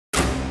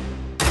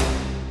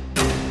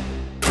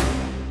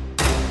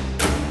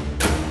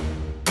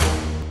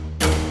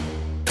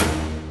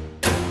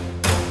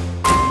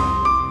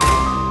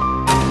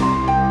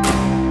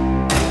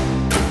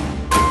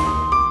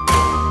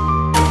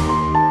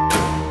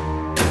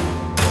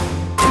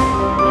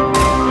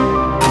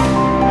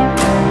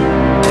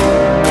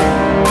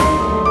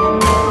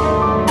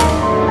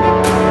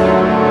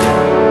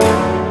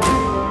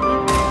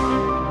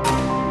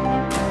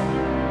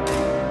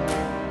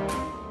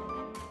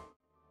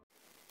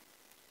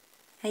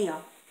Hey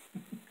y'all,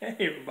 Hey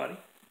everybody,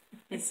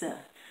 it's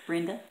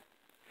Brenda,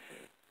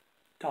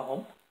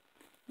 Tom,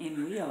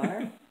 and we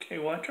are,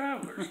 KY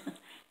Travelers.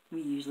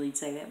 we usually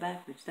say that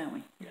backwards, don't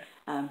we?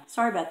 Yeah.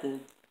 Sorry about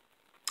the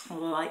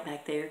little light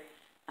back there,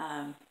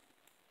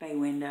 bay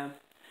window.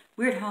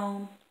 We're at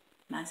home,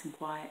 nice and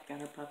quiet,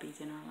 got our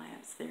puppies in our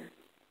laps, they're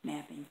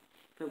napping,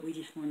 but we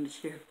just wanted to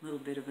share a little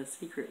bit of a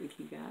secret with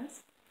you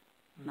guys.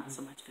 Not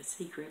so much of a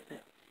secret,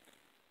 but...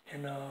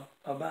 In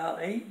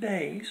about 8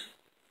 days,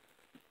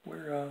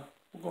 we're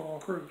going on a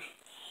cruise.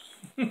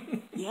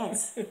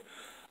 Yes.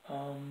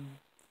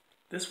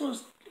 This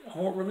was, I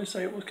won't really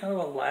say it was kind of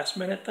a last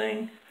minute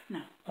thing.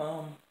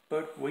 No.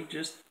 But we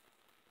just,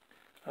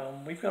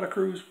 we've got a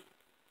cruise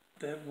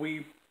that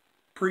we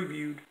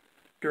previewed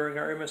during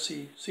our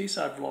MSC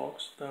Seaside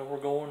vlogs. We're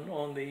going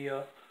on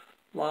the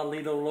La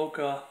Lido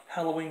Loca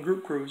Halloween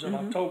group cruise in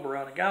October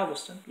out of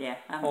Galveston. Yeah,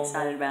 I'm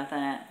excited about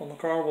that. On the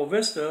Carnival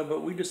Vista,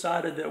 but we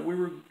decided that we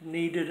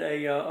needed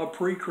a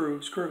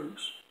pre-cruise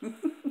cruise.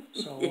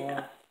 So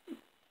Yeah.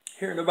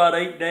 here in about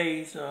 8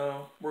 days,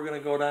 we're going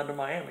to go down to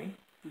Miami,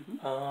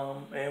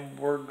 and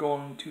we're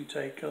going to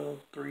take a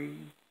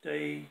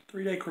three-day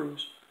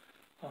cruise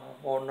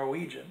on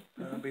Norwegian.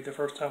 It'll be the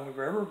first time we've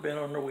ever been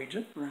on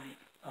Norwegian. Right.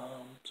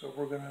 So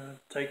we're going to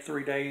take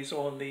 3 days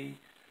on the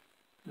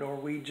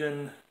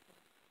Norwegian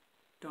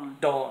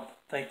Dawn.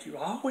 Thank you.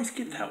 I always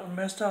get that one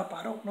messed up.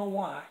 I don't know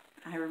why.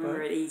 I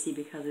remember it easy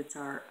because it's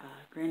our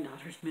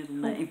granddaughter's middle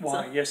name.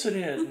 Why? So. Yes, it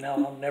is. Now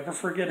I'll never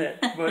forget it.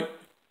 But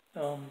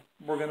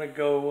we're going to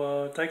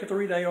go take a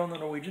 3-day on the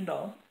Norwegian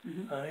Dawn.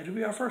 It'll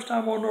be our first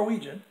time on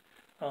Norwegian.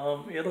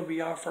 It'll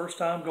be our first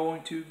time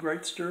going to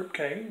Great Stirrup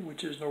Cay,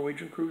 which is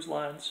Norwegian Cruise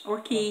Line's or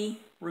Key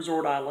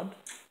resort island.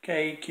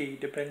 Key,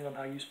 depending on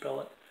how you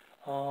spell it.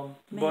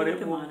 But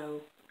it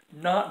will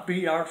not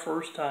be our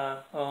first time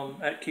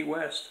at Key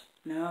West.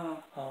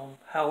 No.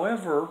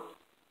 However,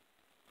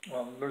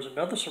 there's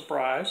another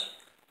surprise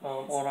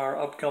on our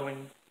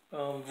upcoming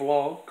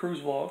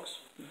cruise vlogs.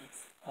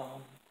 Yes.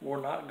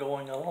 We're not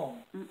going alone.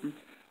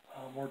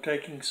 We're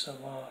taking some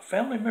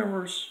family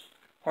members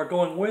are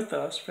going with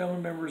us,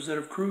 family members that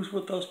have cruised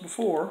with us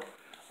before,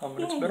 and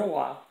it's been a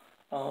while.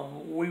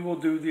 We will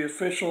do the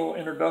official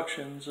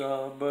introductions,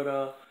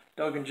 but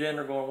Doug and Jen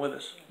are going with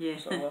us. Yeah.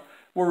 So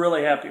we're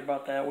really happy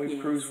about that. We've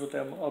cruised with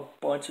them a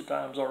bunch of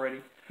times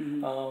already.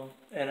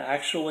 And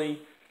actually,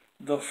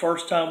 the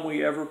first time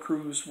we ever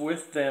cruised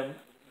with them,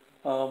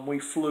 we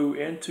flew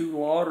into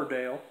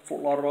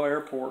Fort Lauderdale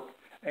Airport,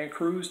 and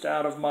cruised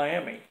out of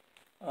Miami.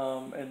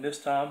 And this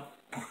time,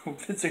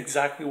 it's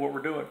exactly what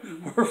we're doing.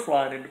 We're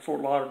flying into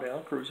Fort Lauderdale,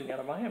 cruising out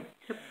of Miami.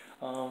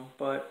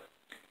 But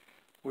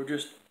we're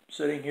just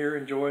sitting here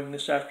enjoying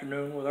this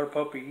afternoon with our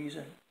puppies,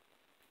 and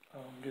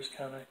just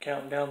kind of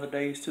counting down the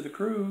days to the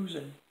cruise,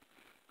 and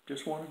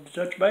just wanted to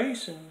touch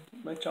base and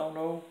let y'all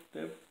know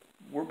that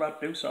we're about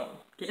to do something.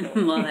 Getting a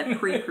lot of that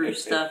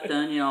pre-cruise stuff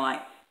done,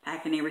 like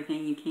packing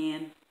everything you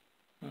can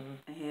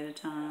ahead of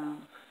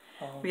time.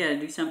 We got to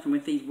do something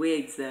with these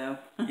wigs, though.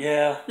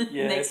 Yeah.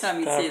 Next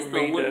time you see us,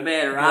 they'll look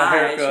better.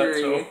 I assure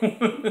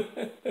you.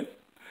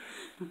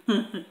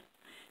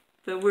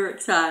 But we're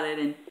excited,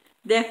 and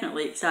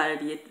definitely excited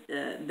to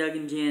get Doug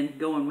and Jen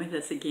going with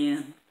us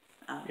again.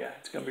 Yeah,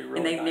 it's going to be really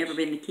And they've nice. never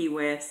been to Key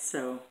West,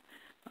 so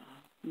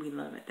we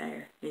love it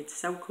there. It's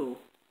so cool.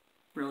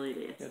 Really it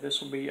is. Yeah,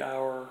 this will be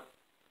our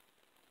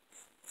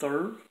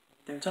third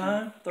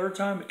time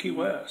at Key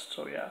West.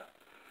 So yeah,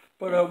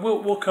 but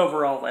we'll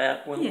cover all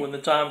that when the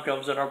time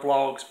comes in our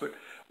vlogs. But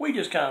we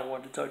just kind of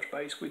wanted to touch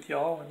base with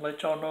y'all and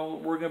let y'all know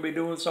that we're going to be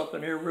doing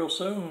something here real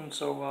soon.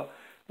 So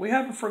we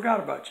haven't forgot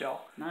about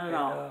y'all. Not at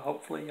all.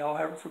 Hopefully y'all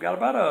haven't forgot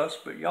about us,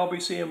 but y'all be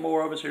seeing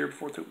more of us here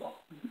before too long.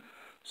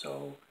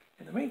 So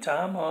in the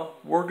meantime,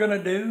 we're going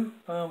to do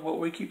what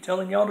we keep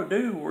telling y'all to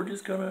do. We're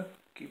just going to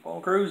keep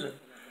on cruising.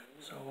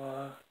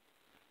 So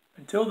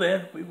until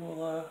then,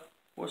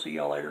 we'll see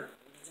y'all later.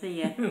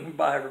 See ya.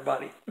 Bye,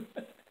 everybody.